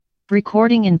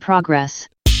Recording in progress.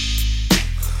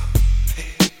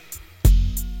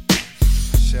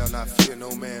 Shall not fear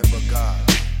no man but God,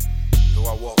 though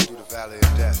I walk through the valley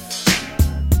of death.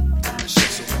 And shed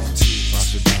so many tears. I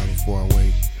should die before I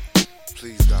wake.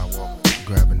 Please, God, walk with me.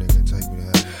 Grab a nigga and take me to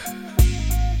heaven.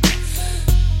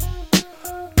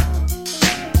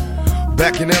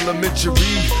 Back in elementary,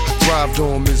 I thrived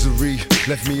on misery.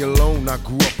 Left me alone, I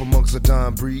grew up amongst a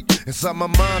dying breed. Inside my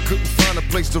mind, couldn't find a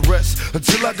place to rest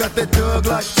until I got that Doug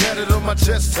light tatted on my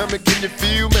chest. Tell me, can you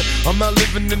feel me? I'm not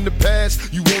living in the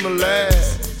past, you wanna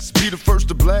last. Be the first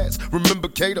to blast. Remember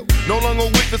Cato, no longer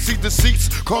with the seat deceits.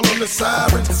 Call on the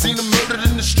sirens, seen them murdered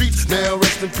in the streets. Now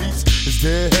rest in peace. Is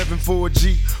there heaven for a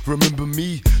G? Remember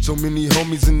me, so many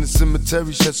homies in the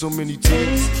cemetery shed so many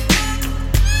tears.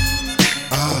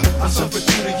 I suffered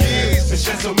through the years and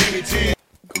shed so many tears.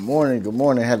 Good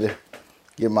morning. Had to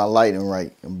get my lighting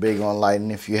right. I'm big on lighting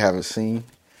if you haven't seen.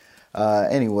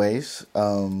 Anyways,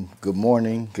 good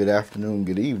morning, good afternoon,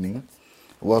 good evening.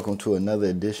 Welcome to another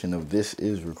edition of This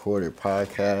Is Recorded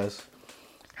Podcast.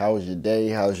 How was your day?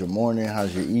 How's your morning?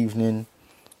 How's your evening?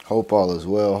 Hope all is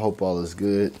well. Hope all is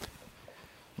good.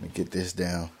 Let me get this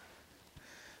down.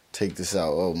 Take this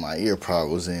out. Oh, my ear pod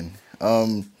was in.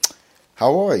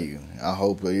 How are you? I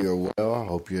hope you're well. I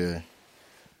hope your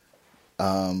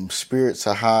spirits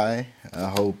are high. I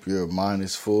hope your mind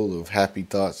is full of happy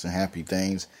thoughts and happy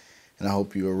things. And I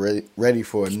hope you are ready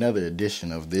for another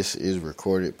edition of This Is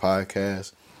Recorded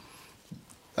Podcast.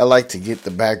 I like to get the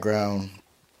background.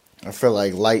 I feel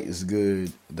like light is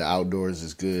good. The outdoors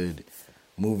is good.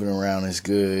 Moving around is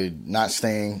good. Not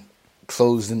staying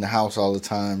closed in the house all the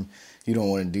time. You don't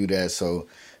want to do that. So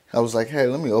I was like, hey,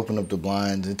 let me open up the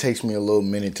blinds. It takes me a little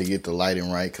minute to get the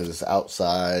lighting right because it's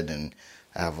outside and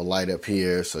I have a light up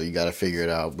here, so you got to figure it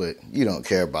out. But you don't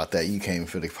care about that. You came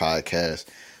for the podcast.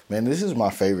 Man, this is my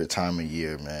favorite time of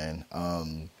year, man.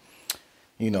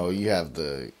 You have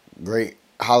the great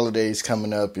holidays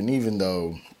coming up. And even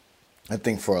though I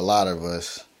think for a lot of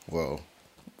us,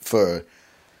 for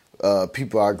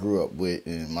people I grew up with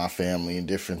in my family and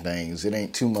different things, it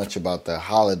ain't too much about the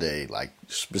holiday, like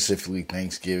specifically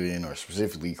Thanksgiving or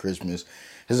specifically Christmas.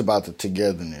 It's about the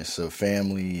togetherness of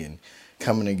family and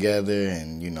coming together,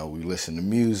 and we listen to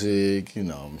music.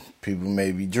 People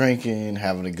may be drinking,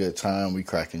 having a good time. We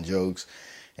cracking jokes,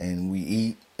 and we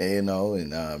eat.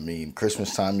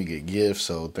 Christmas time you get gifts,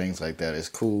 so things like that is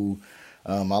cool.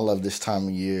 I love this time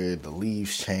of year. The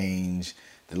leaves change.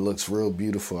 It looks real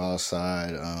beautiful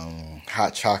outside.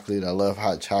 Hot chocolate. I love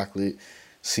hot chocolate.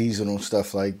 Seasonal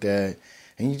stuff like that.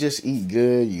 And you just eat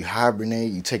good. You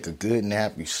hibernate. You take a good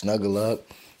nap. You snuggle up.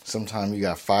 Sometimes you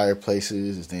got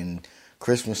fireplaces. Then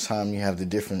Christmas time, you have the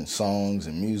different songs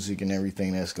and music and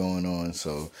everything that's going on.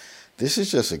 So this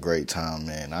is just a great time,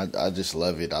 man. I just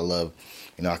love it. I love,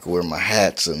 I can wear my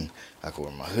hats and I can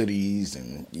wear my hoodies,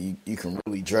 and you can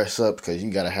really dress up because you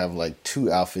got to have like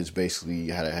two outfits. Basically, you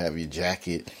got to have your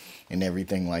jacket and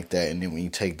everything like that. And then when you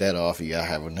take that off, you got to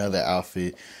have another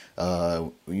outfit.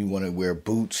 You want to wear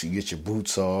boots, you get your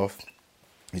boots off,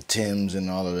 your Timbs and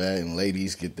all of that. And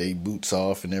ladies get their boots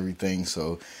off and everything.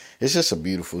 So it's just a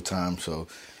beautiful time. So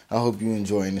I hope you're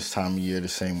enjoying this time of year the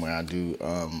same way I do.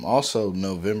 Also,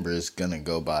 November is going to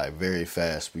go by very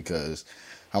fast because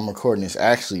I'm recording this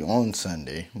actually on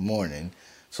Sunday morning.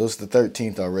 So it's the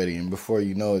 13th already. And before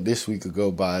you know it, this week will go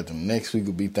by. The next week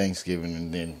will be Thanksgiving.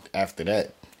 And then after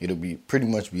that, it'll be pretty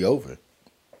much be over.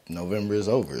 November is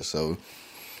over. So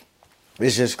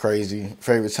it's just crazy.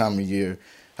 Favorite time of year.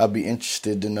 I'll be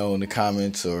interested to know in the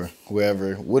comments or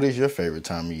wherever, what is your favorite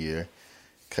time of year?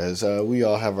 Because we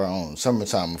all have our own.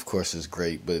 Summertime, of course, is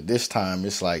great. But this time,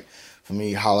 it's like, for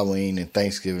me, Halloween and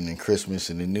Thanksgiving and Christmas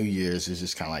and the New Year's is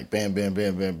just kind of like bam, bam,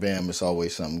 bam, bam, bam. It's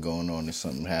always something going on. There's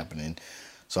something happening.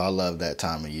 So I love that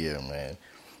time of year,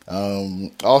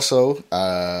 man. Also,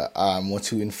 I want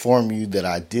to inform you that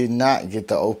I did not get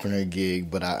the opener gig,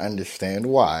 but I understand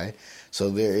why. So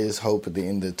there is hope at the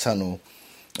end of the tunnel.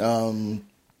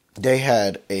 They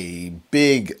had a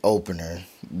big opener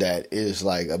that is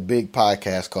like a big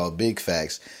podcast called Big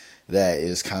Facts that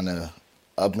is kind of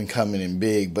up and coming and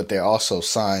big, but they're also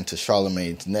signed to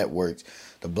Charlamagne's network,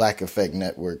 the Black Effect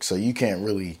Network. So you can't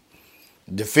really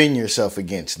defend yourself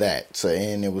against that. So,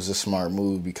 and it was a smart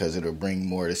move because it'll bring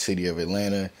more to the city of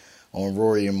Atlanta on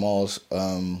Rory and Maul's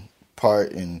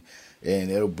part, and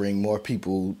it'll bring more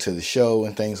people to the show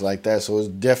and things like that. So it's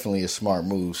definitely a smart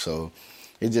move. So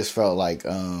it just felt like,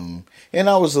 and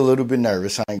I was a little bit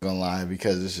nervous, I ain't gonna lie,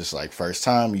 because it's just like first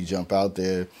time you jump out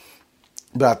there.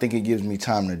 But I think it gives me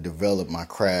time to develop my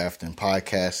craft and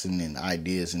podcasting and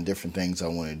ideas and different things I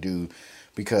want to do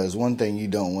because one thing you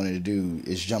don't want to do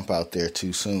is jump out there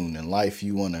too soon. In life,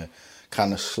 you want to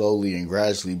kind of slowly and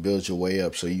gradually build your way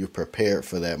up so you're prepared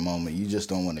for that moment. You just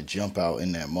don't want to jump out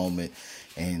in that moment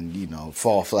and,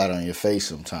 fall flat on your face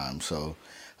sometimes. So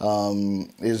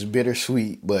it's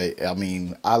bittersweet, but I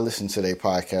mean, I listen to their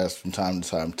podcast from time to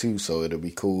time too, so it'll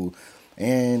be cool.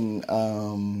 And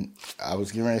I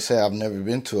was getting ready to say I've never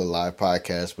been to a live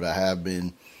podcast, but I have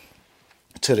been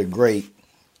to the great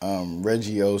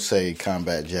Reggie Osei,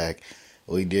 Combat Jack.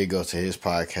 We did go to his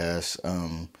podcast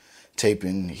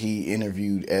taping. He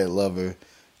interviewed Ed Lover,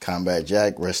 Combat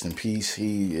Jack, rest in peace.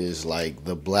 He is like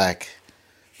the black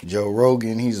Joe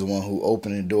Rogan. He's the one who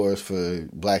opened the doors for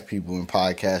black people in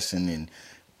podcasting, and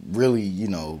really,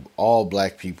 all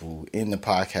black people in the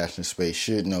podcasting space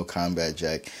should know Combat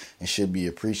Jack and should be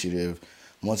appreciative.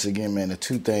 Once again, man, the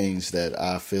two things that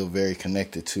I feel very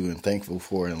connected to and thankful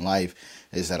for in life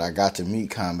is that I got to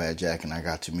meet Combat Jack and I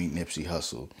got to meet Nipsey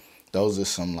Hussle. Those are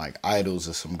some idols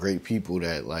of some great people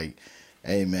that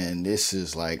hey man, this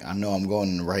is I know I'm going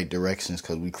in the right directions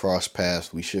because we crossed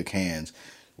paths, we shook hands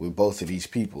with both of these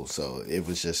people. So it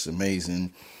was just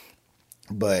amazing.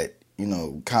 But,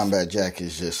 Combat Jack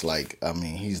is just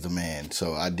he's the man.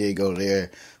 So I did go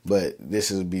there, but this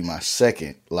will be my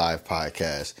second live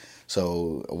podcast.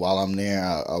 So while I'm there,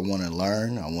 I want to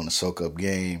learn, I want to soak up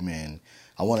game, and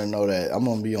I want to know that I'm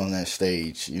going to be on that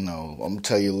stage. I'm going to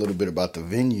tell you a little bit about the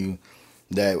venue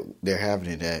that they're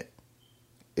having it at.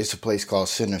 It's a place called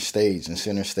Center Stage, and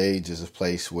Center Stage is a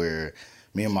place where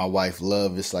me and my wife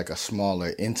love. It's like a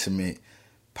smaller, intimate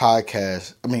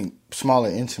smaller,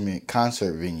 intimate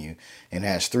concert venue, and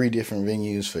has 3 different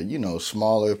venues for,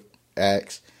 smaller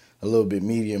acts, a little bit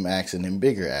medium acts, and then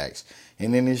bigger acts.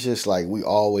 And then it's just we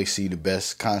always see the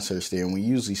best concerts there, and we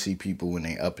usually see people when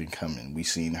they up and coming. We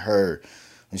seen her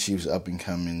when she was up and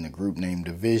coming, the group named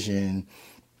Division.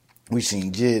 We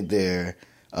seen Jid there.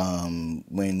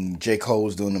 When J. Cole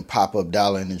was doing the pop-up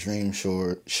Dollar in the Dream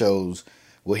shows,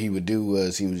 what he would do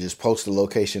was he would just post the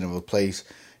location of a place,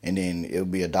 and then it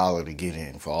would be $1 to get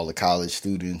in for all the college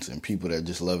students and people that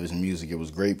just love his music. It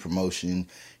was great promotion,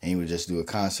 and he would just do a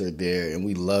concert there, and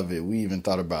we love it. We even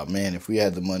thought about, man, if we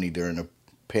had the money during the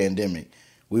pandemic,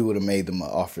 we would have made them an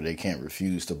offer they can't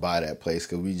refuse to buy that place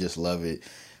because we just love it.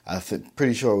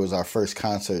 Pretty sure it was our first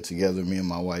concert together, me and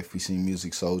my wife. We seen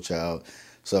Musiq Soulchild.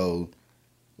 So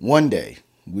one day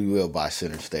we will buy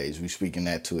Center Stage. We speaking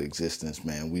that to existence,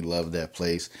 man. We love that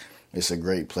place. It's a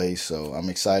great place. So I'm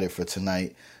excited for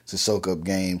tonight to soak up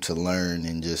game, to learn,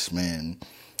 and just, man,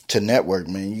 to network,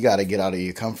 man. You got to get out of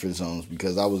your comfort zones,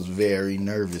 because I was very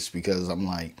nervous because I'm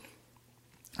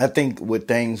I think with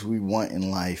things we want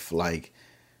in life,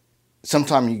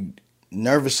 sometimes you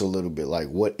nervous a little bit,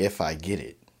 what if I get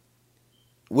it?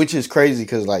 Which is crazy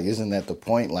because, isn't that the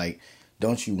point?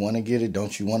 Don't you want to get it?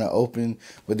 Don't you want to open?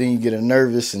 But then you get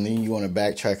nervous, and then you want to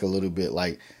backtrack a little bit,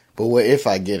 but what if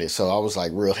I get it? So I was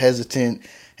real hesitant,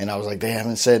 and I was they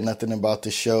haven't said nothing about the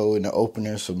show in the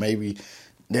opener, so maybe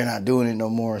they're not doing it no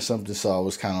more or something. So I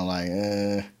was kind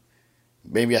of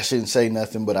maybe I shouldn't say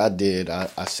nothing, but I did. I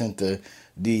sent the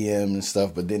DM and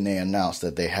stuff, but then they announced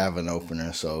that they have an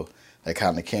opener, so that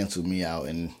kind of canceled me out.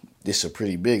 And this is a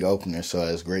pretty big opener, so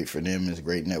it's great for them. It's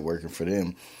great networking for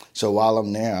them. So while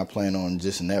I'm there, I plan on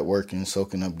just networking,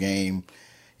 soaking up game.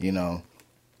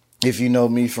 If you know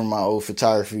me from my old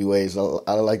photography ways,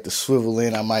 I like to swivel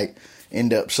in. I might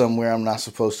end up somewhere I'm not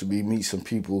supposed to be, meet some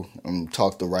people, and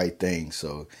talk the right thing.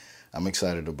 So I'm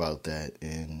excited about that.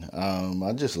 And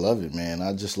I just love it, man.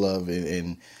 I just love it.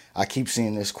 And I keep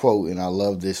seeing this quote, and I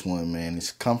love this one, man.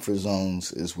 It's comfort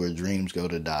zones is where dreams go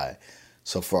to die.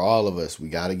 So for all of us, we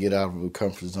got to get out of the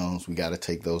comfort zones. We got to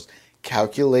take those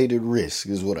calculated risks,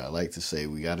 is what I like to say.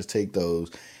 We got to take those,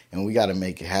 and we got to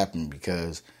make it happen,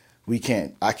 because I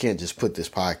can't just put this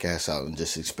podcast out and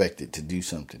just expect it to do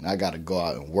something. I got to go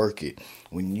out and work it.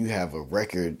 When you have a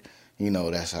record,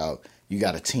 that's how you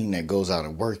got a team that goes out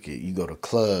and work it. You go to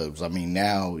clubs.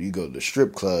 Now you go to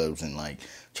strip clubs and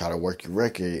try to work your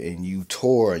record, and you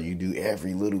tour, and you do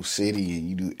every little city, and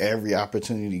you do every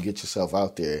opportunity to get yourself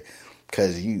out there,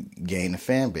 because you gain a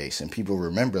fan base, and people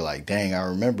remember, dang, I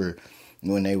remember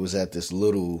when they was at this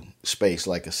little space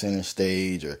like a Center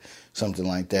Stage or something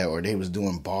like that, or they was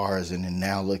doing bars, and then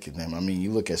now look at them.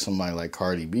 You look at somebody like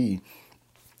Cardi B,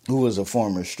 who was a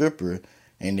former stripper,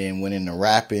 and then went into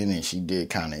rapping, and she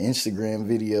did kind of Instagram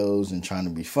videos and trying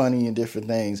to be funny and different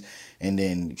things, and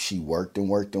then she worked and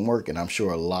worked and worked, and I'm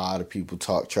sure a lot of people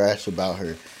talked trash about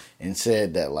her and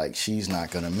said that, she's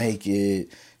not going to make it.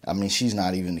 She's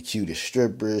not even the cutest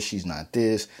stripper. She's not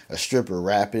this. A stripper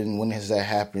rapping. When has that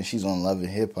happened? She's on Love and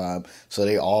Hip Hop. So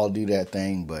they all do that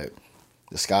thing. But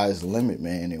the sky's the limit,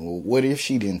 man. And what if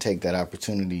she didn't take that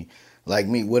opportunity like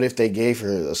me? What if they gave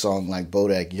her a song like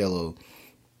Bodak Yellow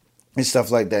and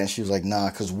stuff like that, and she was like, nah,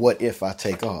 because what if I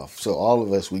take off? So all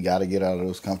of us, we got to get out of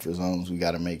those comfort zones. We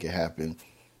got to make it happen.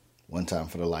 One time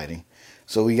for the lighting.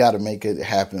 So we got to make it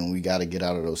happen. We got to get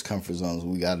out of those comfort zones.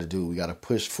 We got to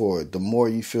push forward. The more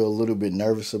you feel a little bit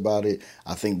nervous about it,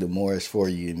 I think the more it's for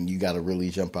you, and you got to really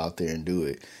jump out there and do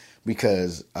it.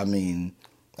 Because, I mean,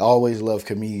 I always love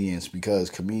comedians, because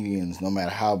comedians, no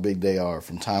matter how big they are,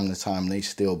 from time to time, they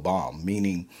still bomb.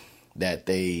 Meaning that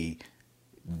the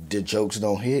jokes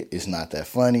don't hit, it's not that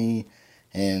funny,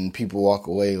 and people walk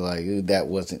away like, that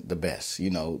wasn't the best. You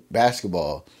know,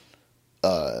 basketball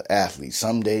athletes,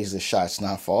 some days the shot's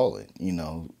not falling, you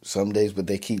know, some days, but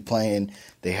they keep playing,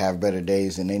 they have better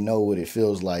days, and they know what it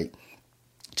feels like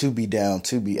to be down,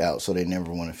 to be out, so they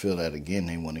never want to feel that again.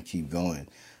 They want to keep going.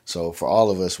 So for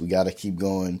all of us, we got to keep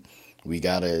going. We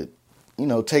got to, you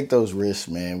know, take those risks,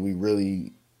 man. We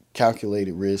really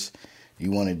calculated risks. You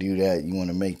want to do that. You want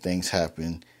to make things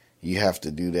happen. You have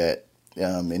to do that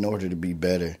in order to be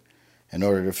better, in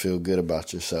order to feel good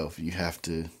about yourself. You have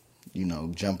to, you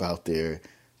know, jump out there,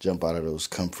 jump out of those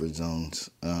comfort zones.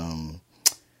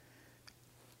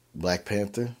 Black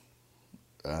Panther,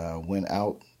 went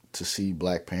out to see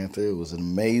Black Panther. It was an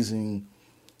amazing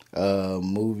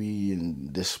movie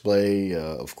and display.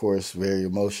 Of course, very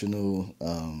emotional.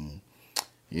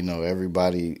 You know,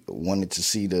 everybody wanted to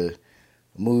see the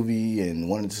movie and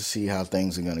wanted to see how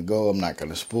things are going to go. I'm not going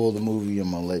to spoil the movie.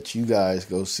 I'm going to let you guys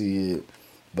go see it.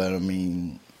 But, I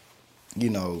mean, you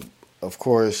know, of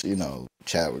course, you know,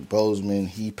 Chadwick Boseman,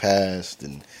 he passed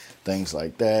and things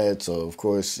like that. So, of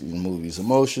course, the movie's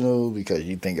emotional because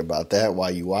you think about that while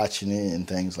you're watching it and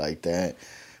things like that.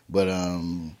 But,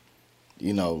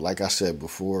 you know, like I said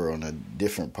before on a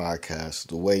different podcast,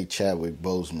 the way Chadwick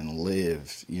Boseman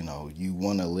lived, you know, you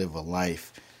want to live a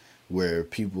life where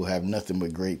people have nothing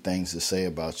but great things to say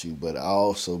about you. But I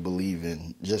also believe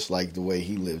in, just like the way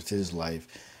he lived his life,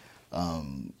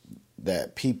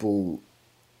 that people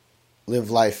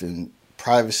live life in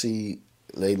privacy,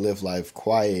 they live life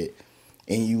quiet,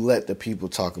 and you let the people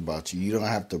talk about you. You don't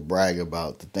have to brag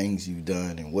about the things you've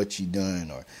done and what you've done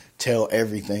or tell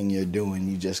everything you're doing.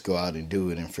 You just go out and do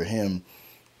it. And for him,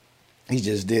 he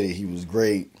just did it. He was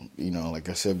great. You know, like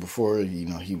I said before, you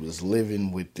know, he was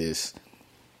living with this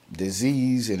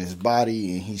disease in his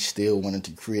body, and he still wanted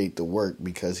to create the work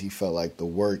because he felt like the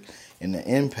work and the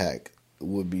impact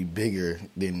would be bigger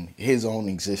than his own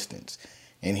existence.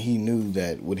 And he knew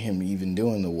that with him even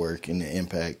doing the work and the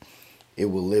impact, it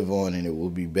will live on and it will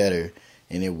be better.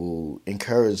 And it will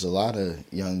encourage a lot of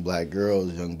young black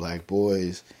girls, young black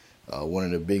boys. One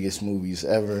of the biggest movies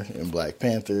ever in Black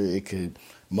Panther. It could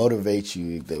motivate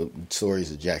you. The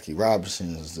stories of Jackie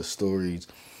Robinson, the stories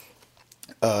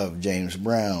of James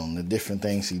Brown, the different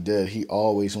things he did. He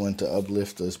always wanted to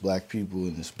uplift us black people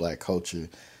in this black culture.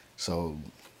 So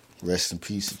rest in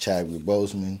peace to Chadwick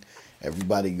Boseman.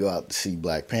 Everybody go out to see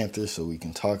Black Panther so we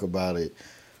can talk about it.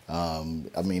 I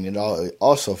mean, it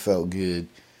also felt good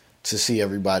to see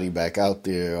everybody back out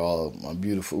there, all my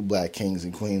beautiful black kings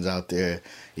and queens out there,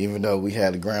 even though we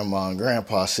had a grandma and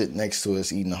grandpa sitting next to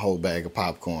us eating a whole bag of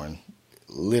popcorn,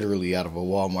 literally out of a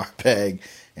Walmart bag,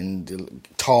 and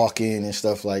talking and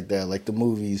stuff like that. Like the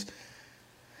movies,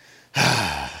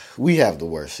 we have the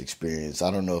worst experience. I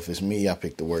don't know if it's me, I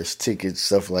picked the worst tickets,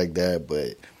 stuff like that,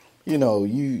 but, you know,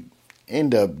 you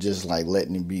end up just like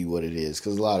letting it be what it is,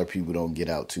 because a lot of people don't get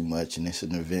out too much, and it's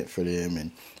an event for them.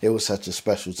 And it was such a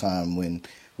special time when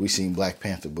we seen Black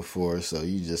Panther before, so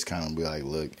you just kind of be like,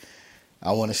 look,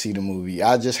 I want to see the movie.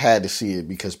 I just had to see it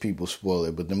because people spoil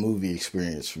it, but the movie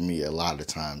experience for me a lot of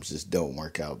times just don't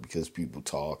work out because people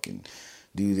talk and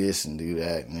do this and do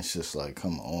that, and it's just like,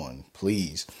 come on,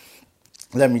 please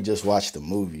let me just watch the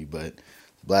movie. But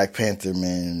Black Panther,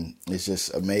 man, it's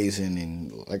just amazing.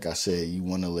 And like I said, you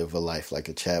want to live a life like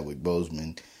a Chadwick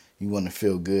Boseman. You want to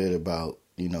feel good about,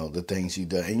 you know, the things you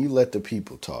done. And you let the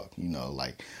people talk, you know,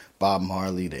 like Bob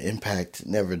Marley, the impact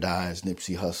never dies.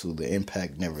 Nipsey Hussle, the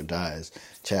impact never dies.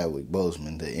 Chadwick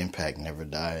Boseman, the impact never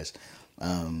dies.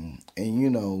 And,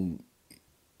 you know,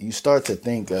 you start to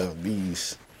think of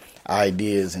these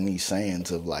ideas and these sayings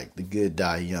of like the good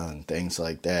die young, things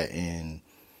like that. And,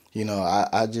 you know,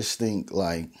 I just think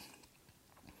like,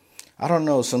 I don't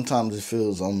know, sometimes it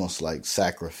feels almost like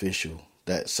sacrificial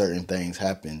that certain things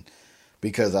happen,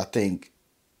 because I think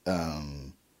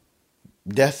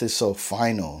death is so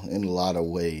final in a lot of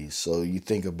ways. So you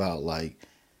think about like,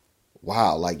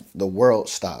 wow, like the world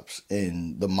stops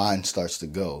and the mind starts to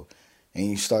go, and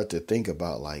you start to think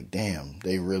about like, damn,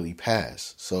 they really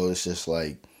passed. So it's just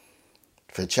like,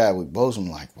 for Chadwick Boseman,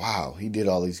 like, wow, he did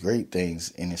all these great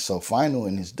things, and it's so final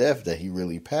in his death that he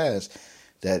really passed,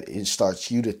 that it starts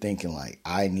you to thinking, like,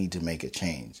 I need to make a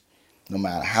change. No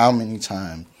matter how many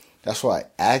times. That's why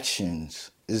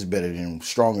actions is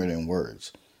stronger than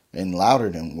words and louder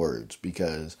than words,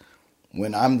 because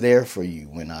when I'm there for you,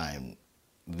 when I'm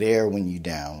there when you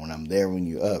down, when I'm there when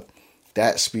you up,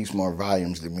 that speaks more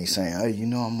volumes than me saying, "Hey, you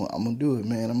know, I'm gonna do it,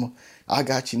 man. I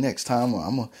got you next time."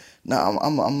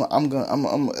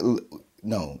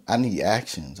 No, I need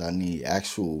actions. I need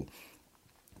actual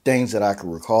things that I can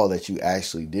recall that you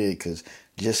actually did. Because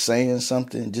just saying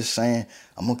something, just saying,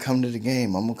 "I'm gonna come to the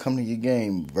game, I'm gonna come to your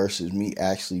game," versus me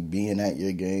actually being at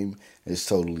your game is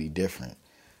totally different.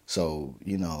 So,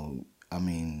 I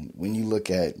mean, when you look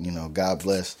at, God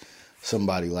bless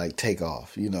somebody like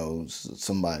Takeoff,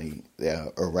 somebody,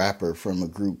 a rapper from a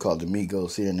group called the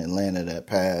Migos here in Atlanta that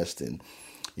passed, and,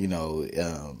 you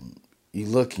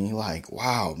look and you're like,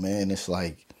 wow, man, it's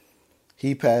like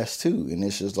he passed too, and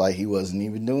it's just like he wasn't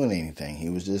even doing anything. He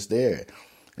was just there.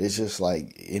 It's just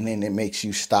like, and then it makes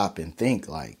you stop and think,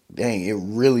 like, dang, it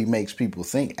really makes people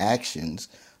think. Actions,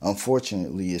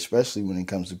 unfortunately, especially when it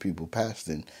comes to people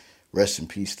passing, rest in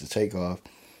peace to Takeoff,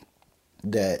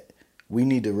 that we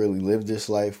need to really live this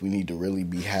life. We need to really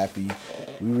be happy.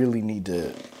 We really need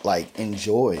to, like,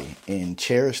 enjoy and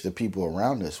cherish the people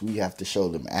around us. We have to show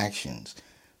them actions.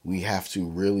 We have to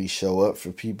really show up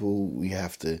for people. We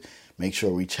have to make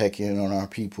sure we check in on our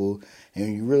people.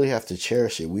 And you really have to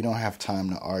cherish it. We don't have time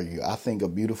to argue. I think a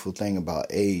beautiful thing about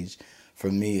age for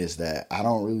me is that I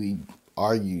don't really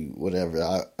argue whatever.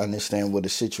 I understand what the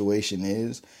situation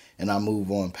is, and I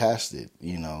move on past it.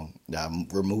 I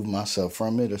remove myself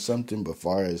from it or something. But as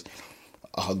far as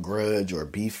a grudge or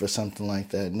beef or something like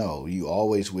that, no. You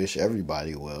always wish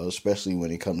everybody well, especially when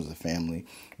it comes to family.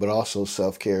 But also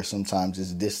self-care sometimes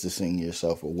is distancing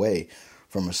yourself away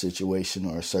from a situation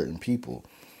or a certain people.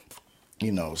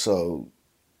 So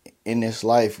in this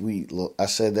life, I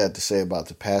said that to say about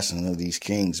the passing of these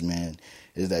kings, man,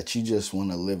 is that you just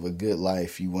want to live a good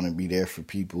life. You want to be there for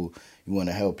people. You want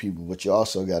to help people, but you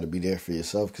also got to be there for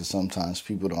yourself, because sometimes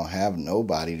people don't have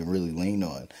nobody to really lean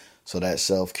on. So that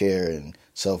self-care and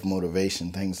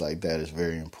self-motivation, things like that, is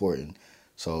very important.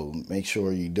 So make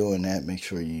sure you're doing that. Make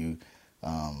sure you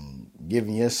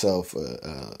giving yourself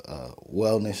a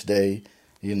wellness day.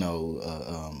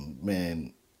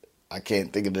 Man, I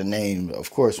can't think of the name.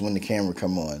 Of course, when the camera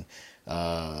come on,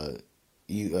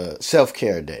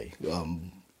 self-care day.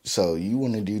 So you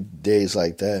want to do days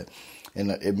like that.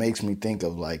 And it makes me think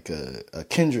of like a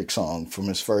Kendrick song from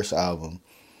his first album.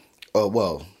 Oh,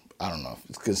 well, I don't know if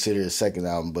it's considered his second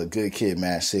album, but Good Kid,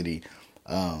 Mad City,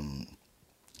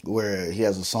 where he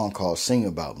has a song called Sing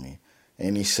About Me.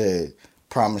 And he said,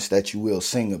 promise that you will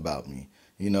sing about me.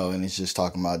 And it's just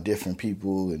talking about different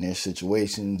people and their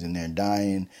situations and their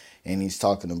dying. And he's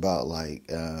talking about,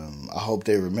 like, I hope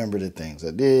they remember the things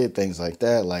I did, things like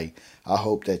that. Like, I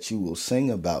hope that you will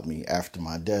sing about me after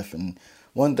my death. And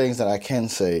one thing that I can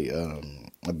say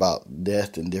about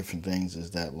death and different things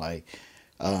is that, like,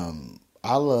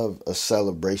 I love a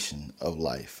celebration of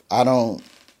life. I don't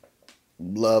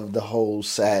love the whole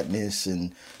sadness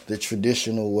and the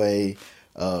traditional way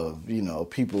of,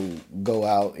 people go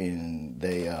out and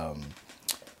they,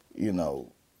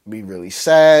 be really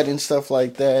sad and stuff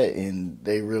like that. And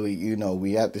they really,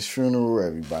 we at this funeral,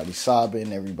 everybody's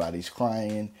sobbing, everybody's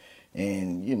crying,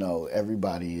 and,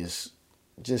 everybody is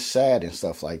just sad and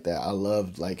stuff like that. I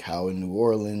love, like, how in New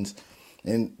Orleans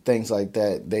and things like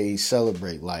that, they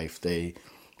celebrate life. They,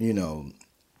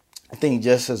 I think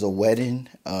just as a wedding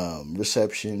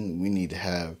reception, we need to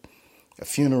have a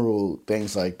funeral,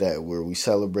 things like that, where we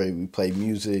celebrate, we play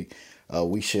music,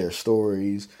 we share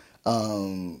stories,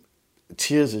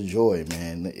 tears of joy,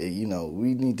 man.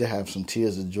 We need to have some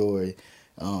tears of joy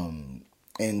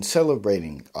in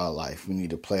celebrating our life. We need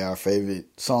to play our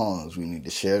favorite songs. We need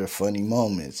to share the funny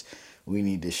moments. We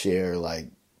need to share, like,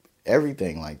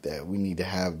 everything like that. We need to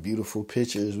have beautiful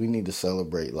pictures. We need to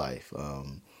celebrate life.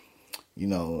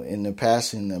 In the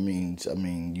passing, I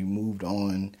mean, you moved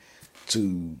on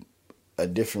to a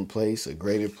different place, a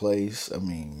greater place. I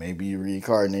mean, maybe you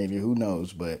reincarnated, who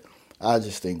knows? But I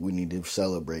just think we need to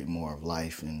celebrate more of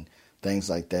life and things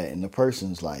like that in the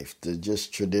person's life. The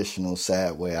just traditional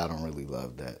sad way, I don't really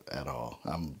love that at all.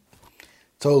 I'm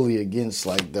totally against,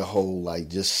 like, the whole, like,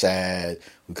 just sad.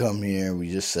 We come here,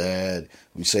 we just sad.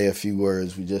 We say a few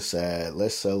words, we just sad.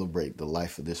 Let's celebrate the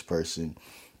life of this person,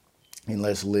 and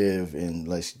let's live and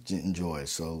let's enjoy.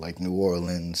 So, like, New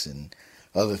Orleans and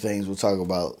other things we'll talk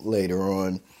about later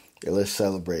on. Let's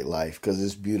celebrate life, because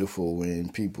it's beautiful when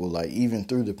people, like, even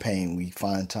through the pain, we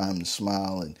find time to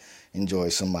smile enjoy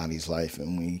somebody's life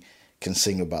and we can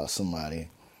sing about somebody.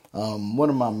 One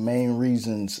of my main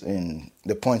reasons and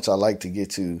the points I like to get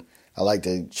to, I like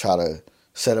to try to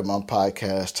set up my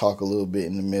podcast, talk a little bit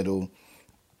in the middle,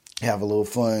 have a little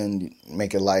fun,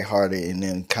 make it lighthearted, and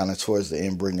then kind of towards the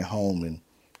end bring it home.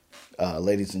 And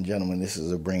ladies and gentlemen, this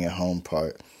is a bring it home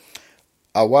part.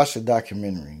 I watched a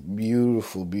documentary,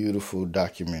 beautiful, beautiful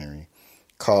documentary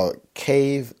called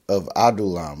Cave of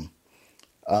Adullam.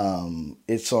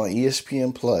 It's on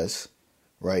ESPN Plus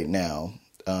right now.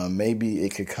 Maybe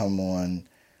it could come on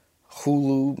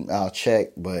Hulu. I'll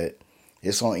check, but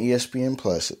it's on ESPN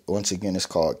Plus. Once again, it's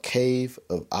called Cave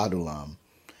of Adullam.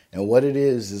 And what it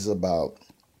is about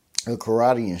a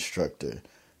karate instructor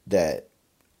that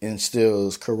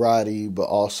instills karate, but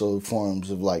also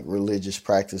forms of like religious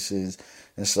practices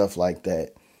and stuff like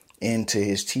that into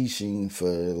his teaching for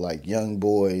like young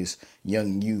boys,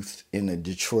 young youth in the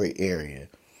Detroit area.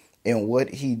 And what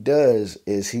he does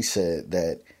is he said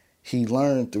that he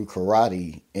learned through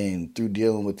karate and through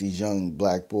dealing with these young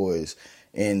black boys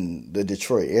in the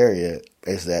Detroit area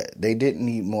is that they didn't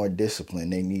need more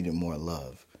discipline, they needed more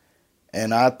love.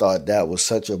 And I thought that was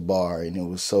such a bar, and it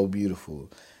was so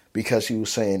beautiful because he was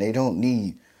saying they don't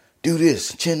need do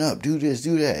this, chin up, do this,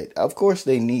 do that. Of course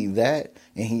they need that,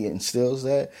 and he instills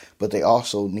that, but they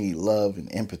also need love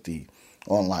and empathy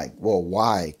on like, well,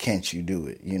 why can't you do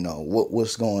it? You know,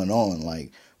 what's going on?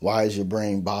 Like, why is your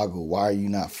brain boggled? Why are you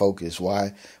not focused?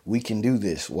 Why we can do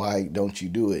this? Why don't you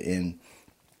do it? And,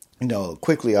 you know,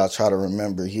 quickly I'll try to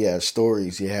remember. He has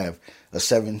stories. He have a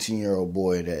 17-year-old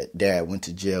boy that dad went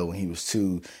to jail when he was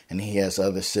 2, and he has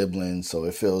other siblings. So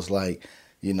it feels like,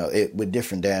 you know, it with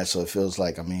different dads. So it feels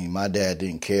like, I mean, my dad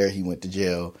didn't care. He went to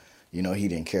jail. You know, he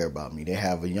didn't care about me. They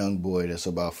have a young boy that's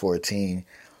about 14.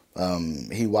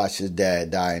 He watched his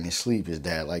dad die in his sleep. His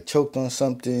dad like choked on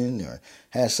something or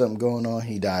had something going on.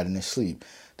 He died in his sleep.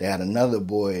 They had another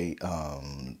boy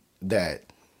that,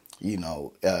 you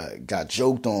know, got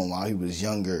joked on while he was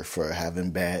younger for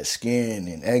having bad skin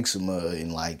and eczema,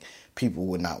 and like people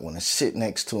would not want to sit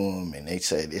next to him, and they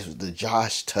said it was the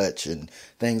Josh touch and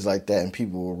things like that, and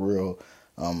people were real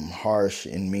harsh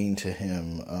and mean to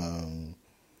him.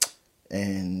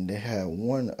 And they had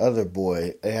another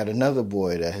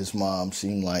boy that his mom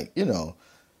seemed like, you know,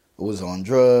 was on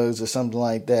drugs or something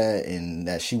like that, and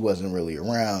that she wasn't really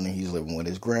around, and he's living with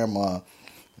his grandma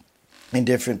and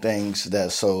different things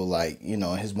that, so like, you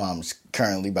know, his mom's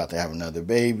currently about to have another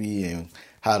baby and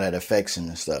how that affects him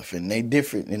and stuff. And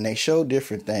they show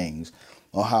different things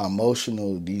on how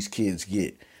emotional these kids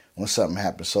get when something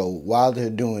happens. So while they're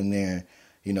doing their,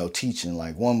 you know, teaching,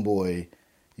 like one boy,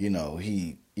 you know,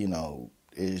 he, you know,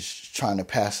 is trying to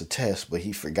pass a test, but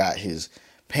he forgot his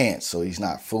pants, so he's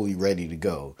not fully ready to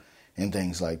go and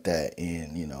things like that.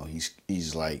 And, you know,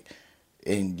 he's like,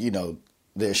 and, you know,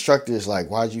 the instructor is like,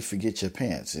 why'd you forget your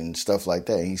pants and stuff like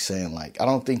that? And he's saying like, I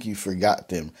don't think you forgot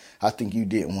them. I think you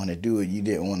didn't want to do it. You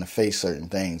didn't want to face certain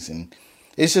things. And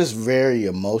it's just very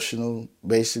emotional,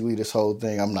 basically, this whole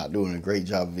thing. I'm not doing a great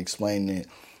job of explaining it.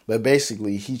 But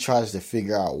basically, he tries to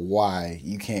figure out why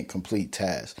you can't complete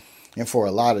tasks. And for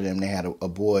a lot of them, they had a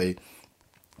boy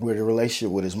where the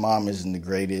relationship with his mom isn't the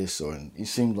greatest, or it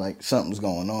seems like something's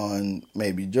going on,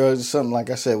 maybe drugs or something, like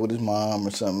I said, with his mom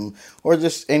or something, or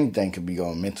just anything could be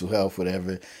going, mental health,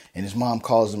 whatever. And his mom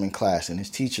calls him in class, and his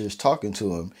teacher is talking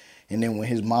to him. And then when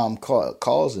his mom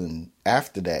calls him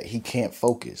after that, he can't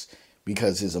focus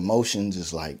because his emotions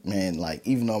is like, man, like,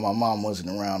 even though my mom wasn't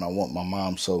around, I want my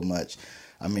mom so much.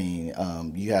 I mean,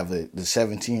 you have the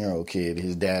 17-year-old kid,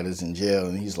 his dad is in jail,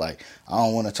 and he's like, I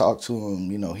don't want to talk to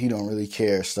him, you know, he don't really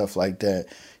care, stuff like that.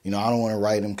 You know, I don't want to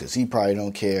write him because he probably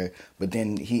don't care. But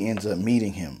then he ends up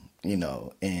meeting him, you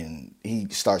know, and he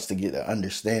starts to get an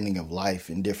understanding of life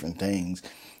and different things.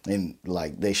 And,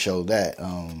 like, they show that.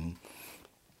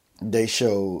 They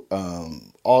show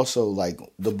also, like,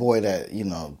 the boy that, you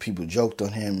know, people joked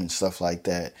on him and stuff like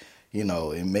that. You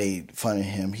know, and made fun of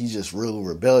him. He's just real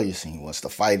rebellious, and he wants to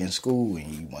fight in school, and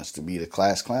he wants to be the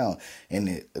class clown.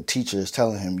 And the teacher is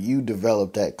telling him, you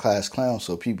develop that class clown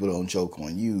so people don't joke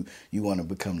on you. You want to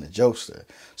become the jokester.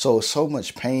 So it's so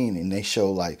much pain, and they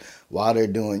show, like, while they're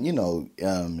doing, you know,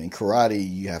 in karate,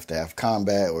 you have to have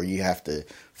combat, or you have to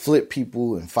flip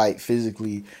people and fight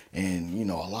physically. And, you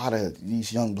know, a lot of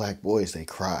these young black boys, they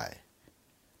cry.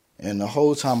 And the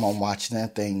whole time I'm watching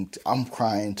that thing, I'm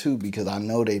crying too, because I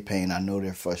know their pain, I know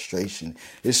their frustration.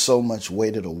 There's so much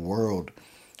weight of the world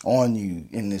on you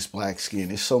in this black skin.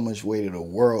 There's so much weight of the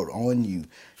world on you,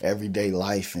 everyday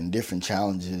life and different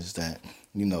challenges that,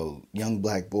 you know, young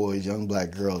black boys, young black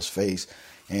girls face.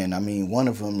 And I mean, one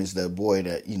of them is the boy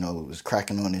that, was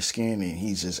cracking on his skin and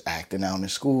he's just acting out in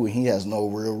school and he has no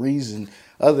real reason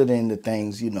other than the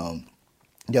things,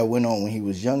 that went on when he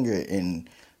was younger. And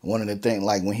one of the things,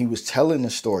 like when he was telling the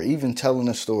story, even telling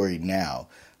the story now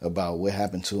about what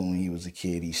happened to him when he was a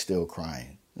kid, he's still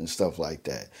crying and stuff like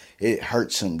that. It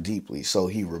hurts him deeply, so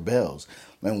he rebels.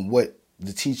 And what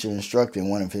the teacher instructed,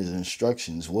 one of his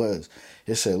instructions was,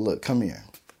 it said, look, come here.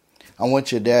 I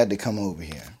want your dad to come over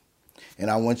here. And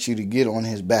I want you to get on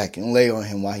his back and lay on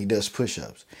him while he does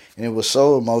push-ups. And it was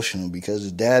so emotional because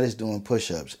his dad is doing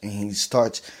push-ups and he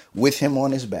starts with him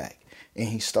on his back and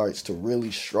he starts to really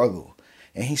struggle.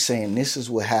 And he's saying this is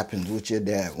what happens with your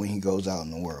dad when he goes out in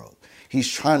the world.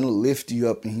 He's trying to lift you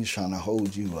up and he's trying to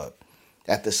hold you up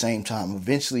at the same time.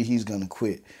 Eventually he's going to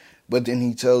quit. But then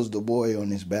he tells the boy on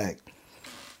his back,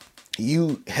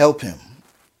 you help him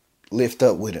lift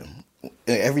up with him.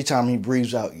 Every time he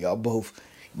breathes out, y'all both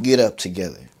get up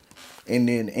together. And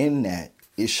then in that,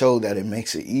 it showed that it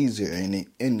makes it easier.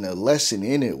 And the lesson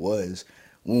in it was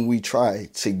when we try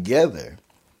together,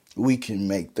 we can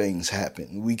make things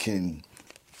happen. We can,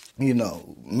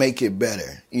 make it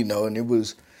better, and it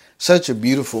was such a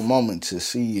beautiful moment to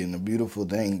see and a beautiful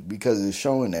thing because it's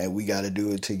showing that we got to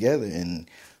do it together. And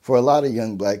for a lot of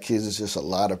young black kids, it's just a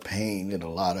lot of pain and a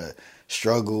lot of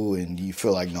struggle and you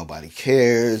feel like nobody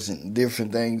cares and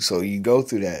different things. So you go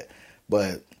through that.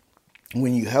 But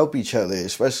when you help each other,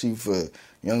 especially for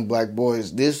young black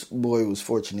boys, this boy was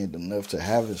fortunate enough to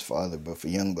have his father, but for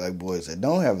young black boys that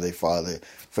don't have their father,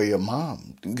 for your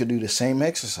mom, you could do the same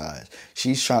exercise.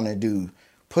 She's trying to do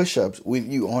push-ups with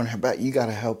you on her back. You got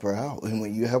to help her out. And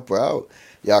when you help her out,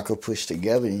 y'all could push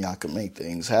together and y'all could make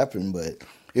things happen. But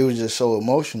it was just so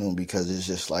emotional because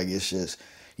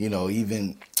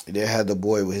even they had the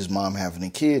boy with his mom having a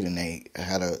kid and they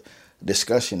had a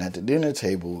discussion at the dinner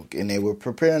table and they were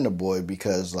preparing the boy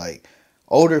because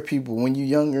older people, when you're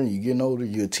younger, you're getting older,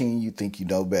 you're a teen, you think you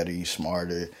know better, you're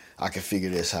smarter, I can figure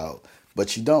this out.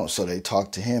 But you don't. So they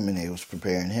talked to him and they was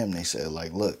preparing him. They said,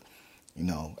 look,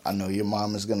 I know your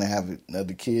mom is going to have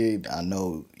another kid. I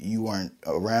know you weren't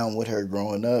around with her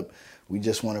growing up. We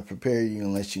just want to prepare you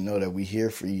and let you know that we're here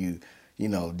for you,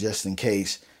 just in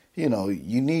case, you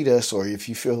need us or if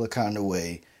you feel a kind of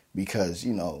way because,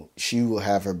 she will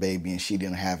have her baby and she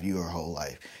didn't have you her whole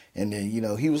life. And then,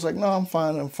 he was like, no, I'm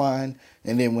fine.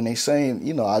 And then when they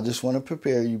saying, I just want to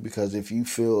prepare you because if you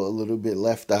feel a little bit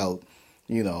left out,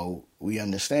 we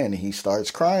understand. And he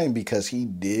starts crying because he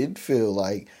did feel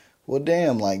like, well,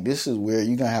 damn, this is where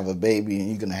you're going to have a baby and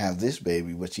you're going to have this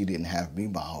baby, but you didn't have me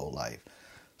my whole life.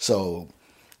 So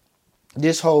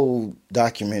this whole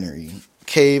documentary,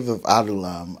 Cave of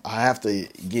Adullam, I have to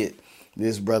get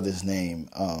this brother's name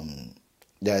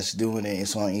that's doing it.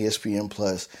 It's on ESPN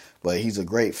Plus, but he's a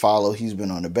great follow. He's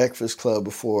been on the Breakfast Club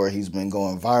before. He's been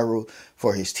going viral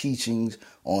for his teachings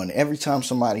on every time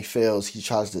somebody fails, he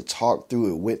tries to talk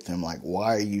through it with them. Like,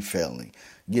 why are you failing?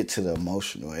 Get to the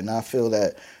emotional. And I feel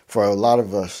that for a lot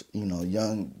of us,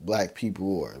 young black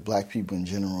people or black people in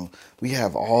general, we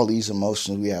have all these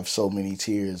emotions. We have so many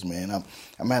tears, man.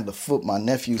 I'm at my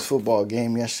nephew's football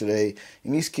game yesterday,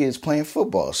 and these kids playing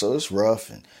football, so it's rough.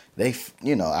 And they,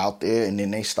 out there, and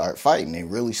then they start fighting. They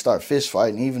really start fist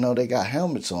fighting, even though they got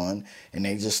helmets on, and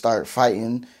they just start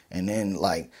fighting. And then,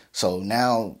 so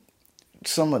now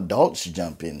some adults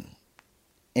jump in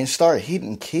and start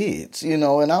hitting kids, and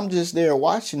I'm just there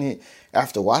watching it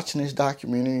after watching this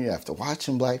documentary, after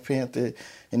watching Black Panther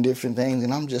and different things,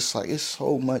 and I'm just like, it's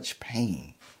so much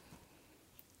pain.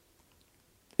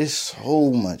 It's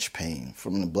so much pain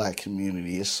from the black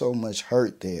community. It's so much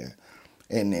hurt there,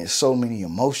 and there's so many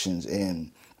emotions,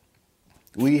 and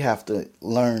we have to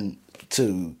learn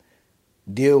to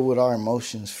deal with our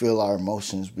emotions, feel our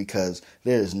emotions, because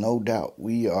there is no doubt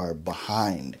we are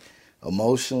behind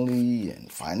emotionally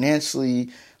and financially.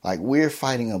 We're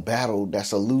fighting a battle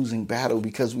that's a losing battle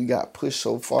because we got pushed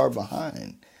so far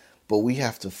behind. But we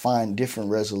have to find different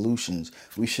resolutions.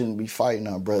 We shouldn't be fighting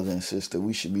our brother and sister.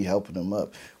 We should be helping them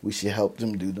up. We should help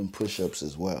them do them push-ups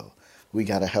as well. We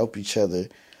got to help each other.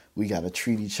 We got to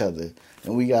treat each other.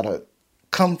 And we got to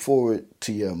come forward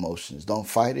to your emotions. Don't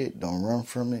fight it. Don't run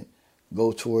from it.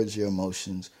 Go towards your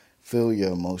emotions. Feel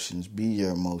your emotions. Be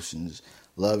your emotions.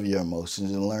 Love your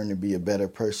emotions and learn to be a better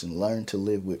person. Learn to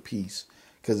live with peace.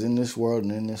 Because in this world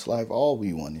and in this life, all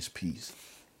we want is peace.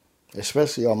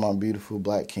 Especially all my beautiful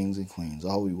black kings and queens.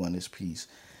 All we want is peace.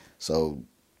 So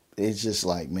it's just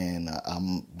man,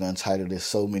 I'm going to title this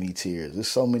So Many Tears. There's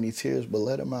so many tears, but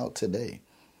let them out today.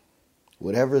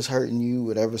 Whatever's hurting you,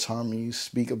 whatever's harming you,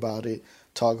 speak about it,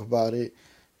 talk about it.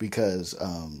 Because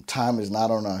time is not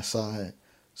on our side.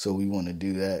 So we want to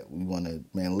do that. We want to,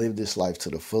 man, live this life to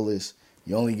the fullest.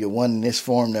 You only get one in this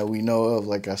form that we know of,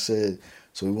 like I said.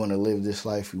 So we want to live this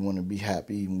life. We want to be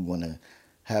happy. We want to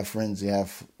have friends and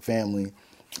have family.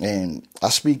 And I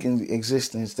speak in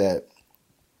existence that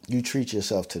you treat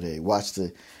yourself today. Watch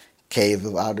the Cave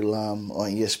of Adulam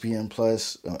on ESPN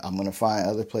Plus. I'm going to find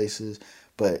other places.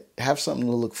 But have something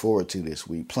to look forward to this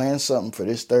week. Plan something for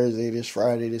this Thursday, this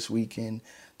Friday, this weekend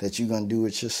that you're going to do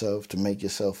it yourself to make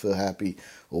yourself feel happy,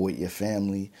 or with your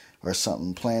family or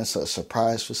something. Plan a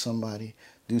surprise for somebody.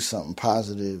 Do something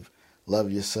positive.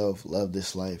 Love yourself. Love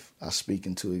this life. I speak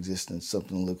into existence.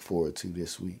 Something to look forward to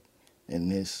this week.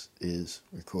 And this is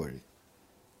Recorded.